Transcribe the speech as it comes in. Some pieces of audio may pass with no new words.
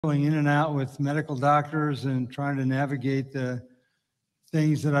going in and out with medical doctors and trying to navigate the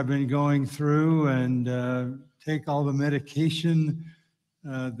things that I've been going through and take all the medication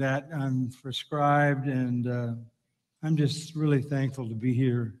that I'm prescribed. And I'm just really thankful to be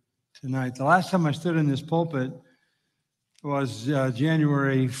here tonight. The last time I stood in this pulpit was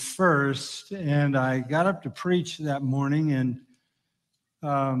January 1st, and I got up to preach that morning, and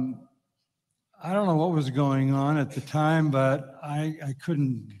I don't know what was going on at the time, but I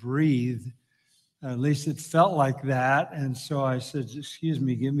couldn't breathe. At least it felt like that. And so I said, excuse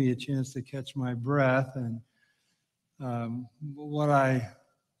me, give me a chance to catch my breath. And what I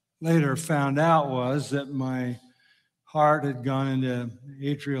later found out was that my heart had gone into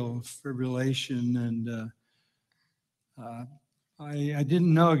atrial fibrillation, and I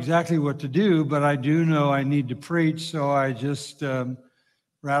didn't know exactly what to do, but I do know I need to preach, so I just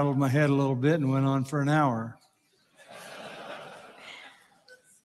rattled my head a little bit and went on for an hour.